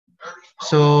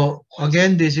So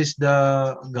again, this is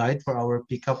the guide for our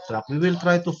pickup truck. We will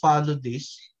try to follow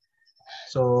this.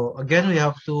 So again, we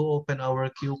have to open our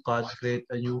QCAD, create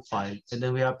a new file, and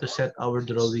then we have to set our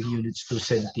drawing units to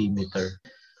centimeter.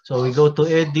 So we go to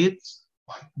edit,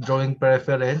 drawing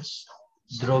preference,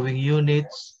 drawing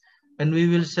units, and we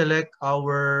will select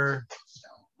our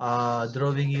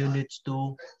drawing units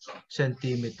to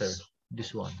centimeter.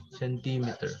 This one,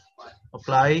 centimeter.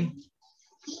 Apply,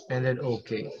 and then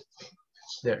OK.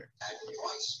 There.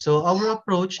 So our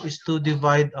approach is to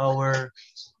divide our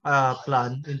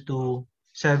plan into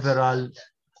several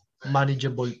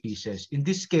manageable pieces. In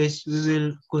this case,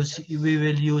 we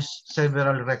will use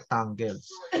several rectangles.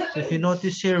 So if you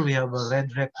notice here, we have a red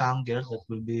rectangle that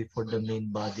will be for the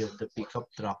main body of the pickup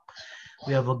truck.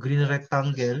 We have a green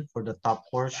rectangle for the top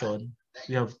portion.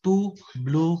 We have two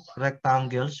blue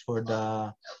rectangles for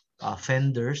the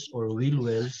fenders or wheel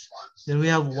wells. Then we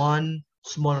have one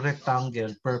small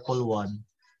rectangle, purple one,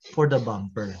 for the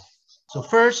bumper. So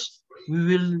first, we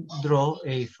will draw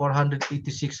a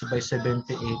 486 by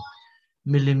 78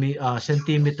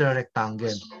 centimeter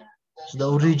rectangle. So the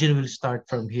origin will start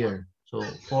from here. So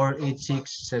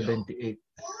 486, 78.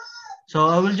 So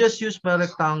I will just use my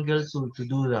rectangle tool to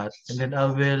do that. And then I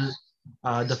will,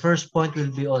 the first point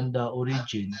will be on the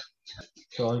origin.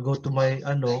 So I'll go to my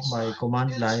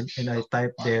command line and I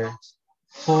type there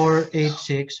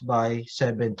 486 by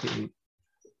 78.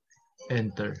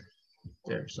 Enter.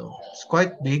 There. So it's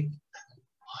quite big.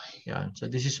 Yeah. So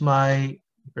this is my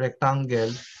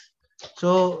rectangle.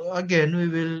 So again, we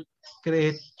will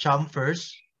create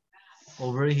chamfers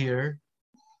over here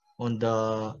on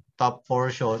the top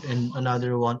portion and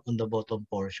another one on the bottom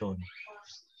portion.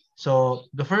 So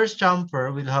the first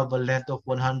chamfer will have a length of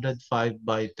 105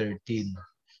 by 13.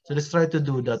 So let's try to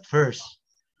do that first.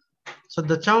 So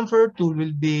the chamfer tool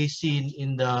will be seen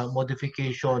in the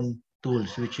modification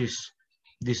tools, which is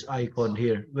this icon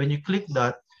here. When you click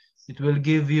that, it will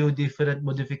give you different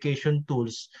modification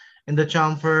tools. And the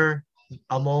chamfer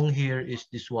among here is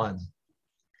this one.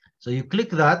 So you click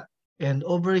that, and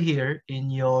over here in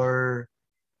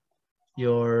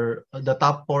the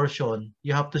top portion,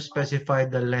 you have to specify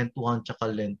the length 1 tsaka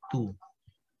length 2.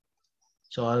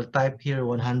 So I'll type here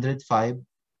 105.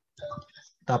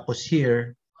 Tapos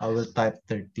here, I will type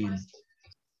 13.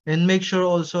 And make sure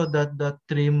also that the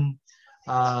trim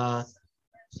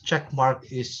check mark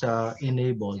is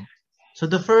enabled. So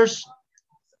the first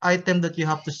item that you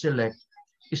have to select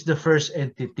is the first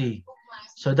entity.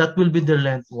 So that will be the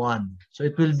length 1. So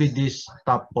it will be this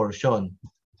top portion.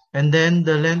 And then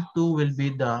the length 2 will be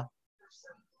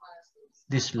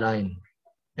this line.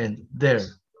 And there.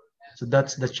 So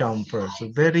that's the chamfer. So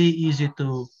very easy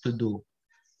to do.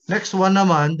 Next one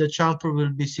naman, the chamfer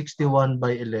will be 61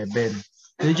 by 11.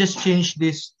 We just change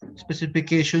these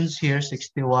specifications here,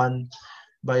 61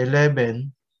 by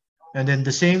 11. And then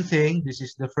the same thing, this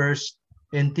is the first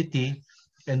entity.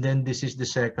 And then this is the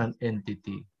second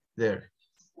entity. There.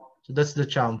 So that's the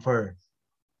chamfer.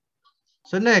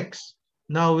 So next,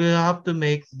 now we have to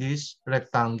make this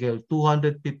rectangle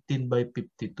 215 by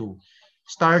 52,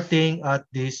 starting at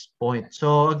this point.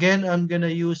 So again, I'm gonna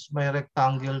use my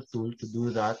rectangle tool to do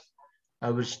that.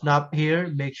 I will snap here,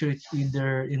 make sure it's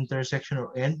either intersection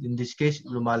or end. In this case,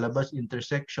 lumalabas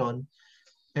intersection.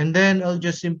 And then I'll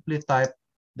just simply type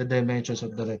the dimensions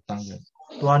of the rectangle.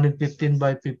 215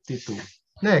 by 52.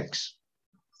 Next,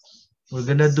 we're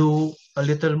gonna do a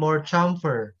little more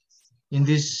chamfer. In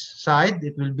this side,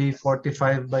 it will be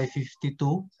 45 by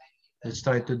 52. Let's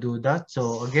try to do that.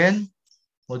 So again,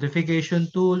 modification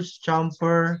tools,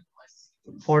 chamfer,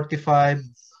 45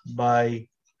 by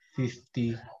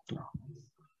 52.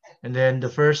 And then the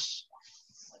first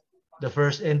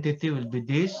entity will be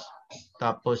this,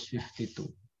 tapos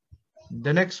 52.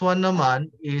 The next one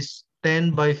naman is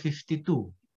 10 by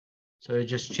 52. So I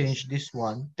just change this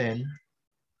one, 10.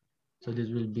 So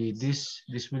this will be this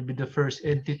will be the first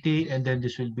entity, and then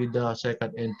this will be the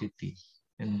second entity.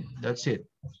 And that's it.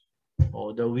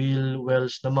 Oh, the wheel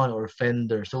wells naman or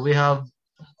fender. So we have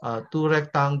two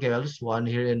rectangles, one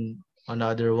here and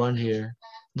another one here.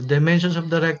 The dimensions of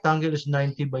the rectangle is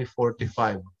 90 by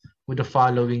 45 with the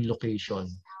following location.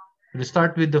 We'll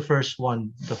start with the first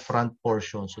one, the front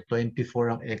portion. So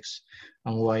 24 ang X,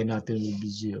 ang Y natin will be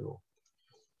 0.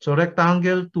 So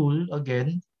rectangle tool,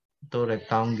 again, ito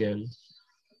rectangle.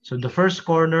 So the first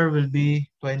corner will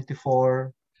be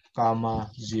 24,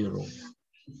 0.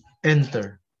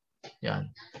 Enter. Yan.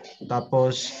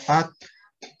 Tapos at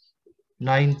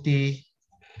 90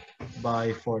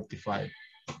 by 45.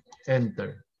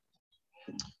 Enter.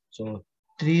 So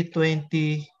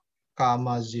 320,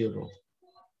 0.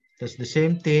 That's the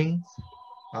same thing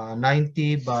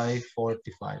 90 by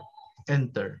 45.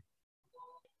 Enter.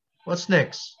 What's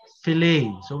next?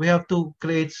 Fillet. So we have to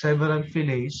create several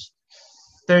fillets.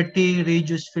 30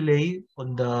 radius fillet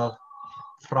on the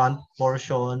front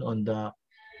portion, on the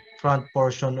front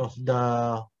portion of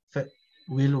the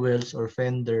wheel wells or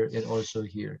fender, and also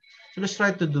here. So let's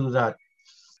try to do that.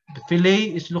 The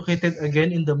fillet is located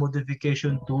again in the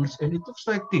modification tools, and it looks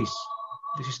like this.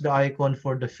 This is the icon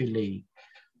for the fillet.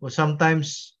 Well,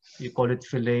 sometimes you call it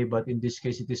fillet, but in this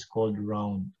case, it is called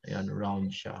round. Ayan,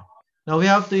 round siya. Now, we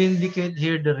have to indicate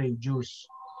here the radius.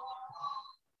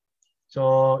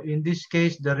 So, in this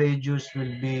case, the radius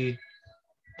will be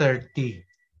 30.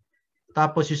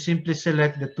 Tapos, you simply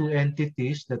select the two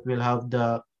entities that will have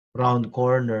the round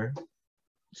corner.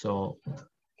 So,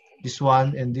 this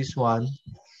one and this one.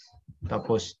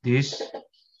 Tapos, this.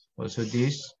 Also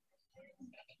this.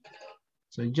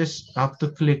 So, you just have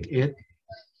to click it.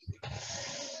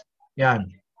 Yan.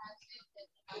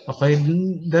 Okay,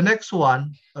 the next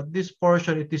one, at this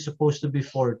portion, it is supposed to be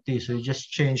 40. So, you just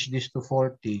change this to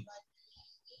 40.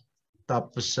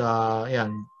 Tapos,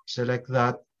 yan, select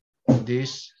that,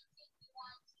 this,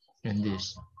 and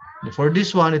this. And for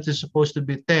this one, it is supposed to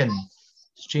be 10.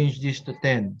 Let's change this to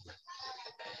 10.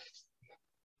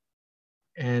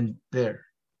 And there.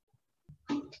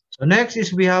 So next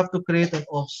is we have to create an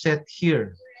offset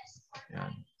here.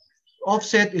 Yan.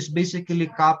 Offset is basically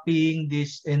copying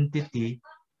this entity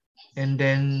and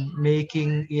then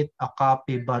making it a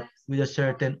copy but with a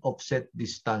certain offset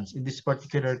distance. In this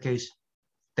particular case,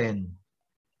 10.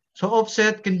 So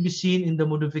offset can be seen in the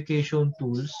modification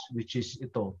tools, which is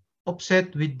ito.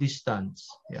 Offset with distance.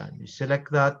 Yan. You select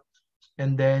that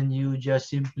and then you just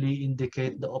simply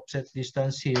indicate the offset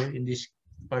distance here. In this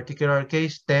particular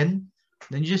case, 10.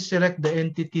 Then you just select the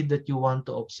entity that you want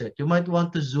to offset. You might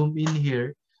want to zoom in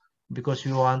here because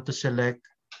you want to select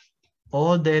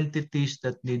all the entities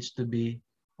that needs to be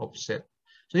offset.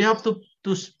 So you have to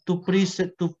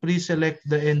pre-select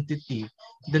the entity,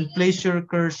 then place your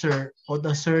cursor on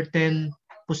a certain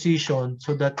position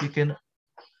so that you can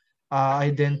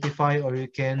identify or you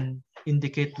can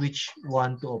indicate which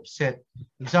one to offset.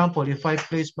 Example, if I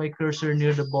place my cursor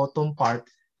near the bottom part,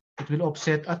 it will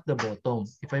offset at the bottom.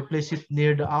 If I place it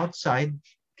near the outside,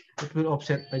 it will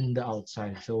offset in the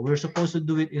outside. So we're supposed to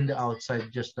do it in the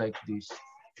outside just like this.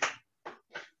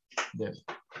 There.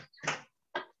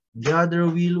 The other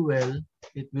wheel well,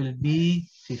 it will be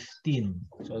 15.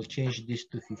 So I'll change this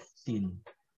to 15.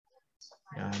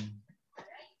 Yan.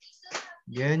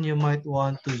 Again, you might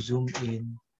want to zoom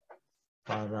in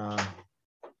para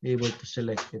be able to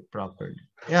select it properly.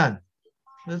 Yan.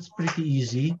 That's pretty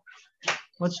easy.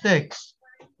 What's next?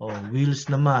 Oh, wheels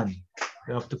naman.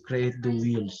 You have to create the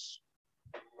wheels.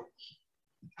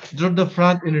 Draw the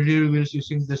front and rear wheels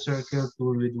using the circle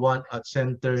tool with one at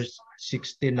centers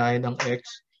 69 ang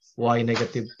X, Y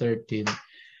negative 13.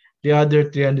 The other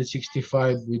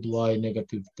 365 with Y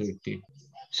negative 30.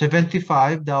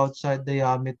 75, the outside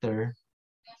diameter.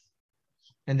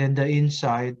 And then the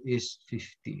inside is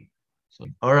 50. So,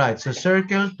 all right, so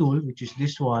circle tool, which is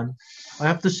this one, I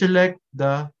have to select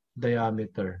the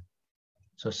diameter.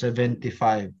 So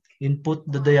 75. Input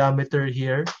the diameter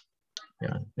here.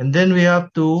 Yeah. And then we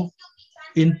have to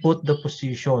input the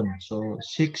position. So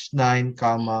 69,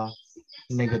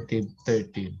 negative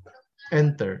 13.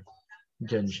 Enter.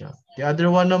 Diyan siya. The other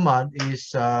one naman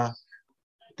is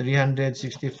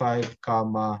 365,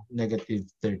 negative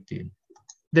 13.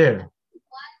 There.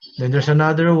 Then there's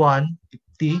another one,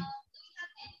 T.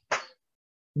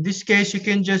 In this case, you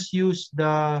can just use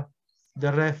the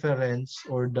reference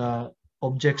or the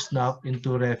object snap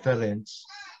into reference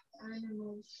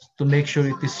to make sure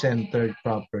it is centered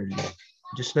properly.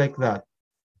 Just like that.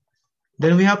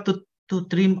 Then we have to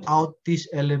trim out these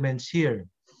elements here.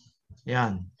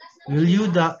 Yan. We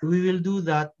will do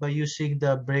that by using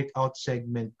the breakout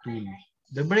segment tool.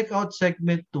 The breakout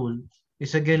segment tool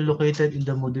is again located in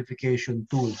the modification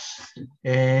tools.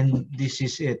 And this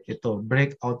is it. Ito,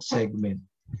 breakout segment.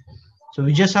 So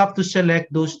we just have to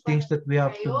select those things that we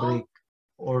have to break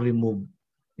or remove.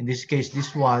 In this case,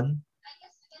 this one,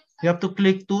 you have to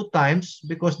click 2 times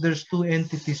because there's 2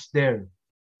 entities there.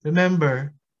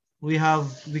 Remember, we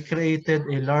created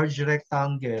a large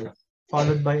rectangle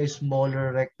followed by a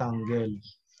smaller rectangle.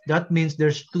 That means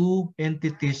there's 2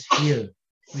 entities here,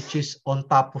 which is on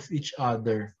top of each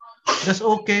other. That's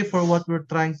okay for what we're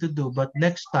trying to do, but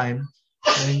next time,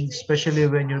 especially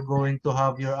when you're going to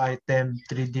have your item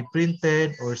 3D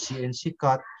printed or CNC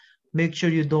cut, make sure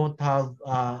you don't have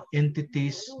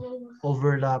entities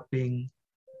overlapping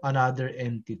another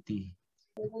entity.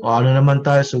 O ano naman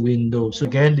tayo sa window. So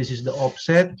again, this is the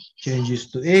offset,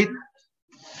 changes to 8.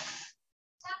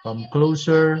 Come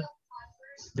closer.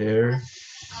 There,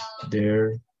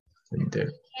 there, and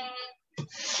there.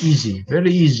 Easy,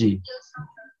 very easy.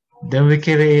 Then we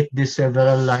create these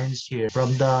several lines here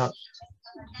from the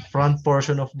front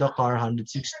portion of the car,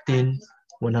 116,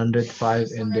 105,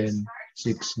 and then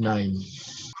 69.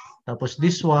 Tapos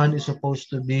this one is supposed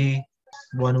to be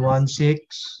 116,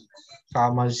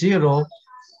 comma 0,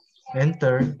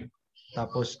 enter.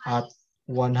 Tapos at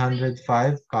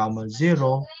 105, comma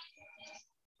 0,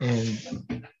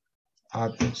 and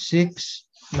at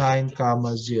 69,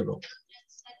 comma 0.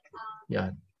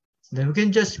 Yan. Then we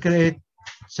can just create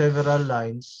several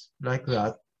lines like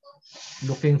that,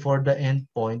 looking for the end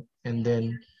point and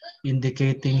then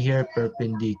indicating here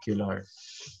perpendicular.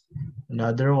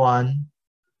 Another one,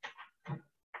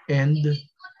 end,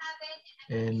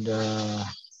 and yeah,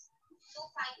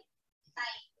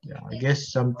 I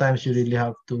guess sometimes you really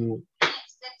have to,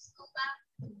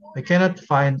 I cannot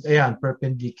find, ayan,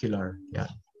 perpendicular. Yeah.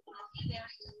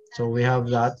 So we have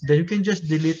that. Then you can just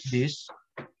delete this,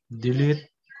 delete,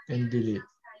 and delete.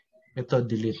 Ito,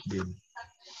 delete din.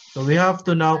 So we have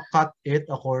to now cut it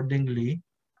accordingly.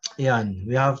 Ayan,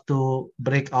 we have to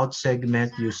break out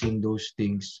segment using those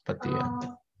things. Pati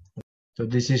yan. So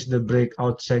this is the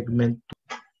breakout segment.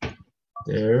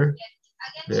 There,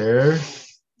 there.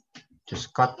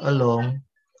 Just cut along.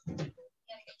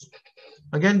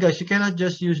 Again, guys, you cannot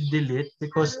just use delete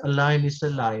because a line is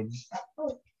a line.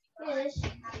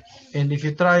 And if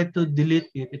you try to delete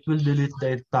it, it will delete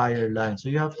the entire line. So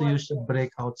you have to use a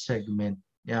breakout segment.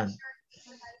 Yan.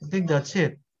 I think that's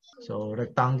it. So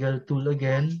rectangle tool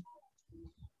again.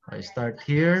 I start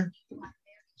here.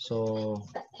 So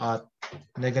at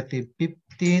negative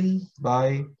 15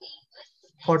 by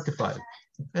 45.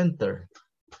 Enter.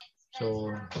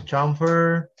 So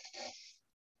chamfer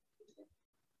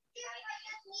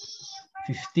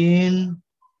 15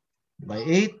 by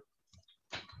 8.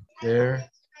 There.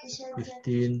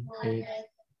 15, 8.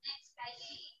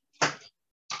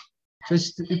 So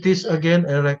it is again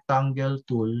a rectangle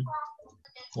tool.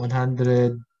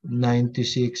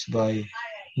 196 by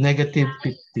negative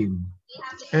 15.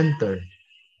 Enter.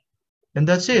 And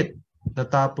that's it.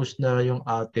 Natapos na yung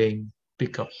ating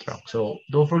pickup truck. So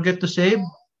don't forget to save.